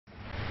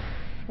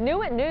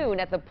New at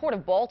noon at the Port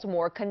of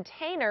Baltimore,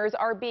 containers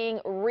are being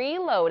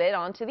reloaded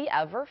onto the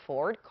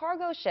Everford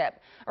cargo ship.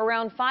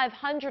 Around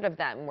 500 of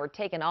them were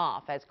taken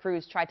off as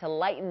crews tried to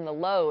lighten the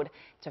load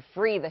to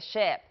free the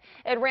ship.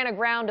 It ran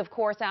aground, of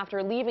course,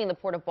 after leaving the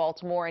Port of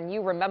Baltimore, and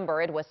you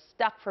remember it was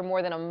stuck for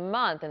more than a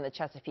month in the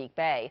Chesapeake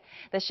Bay.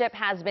 The ship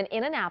has been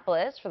in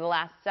Annapolis for the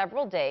last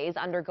several days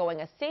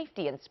undergoing a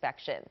safety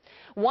inspection.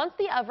 Once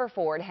the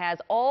Everford has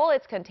all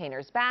its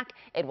containers back,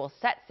 it will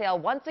set sail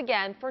once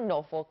again for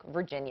Norfolk,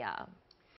 Virginia.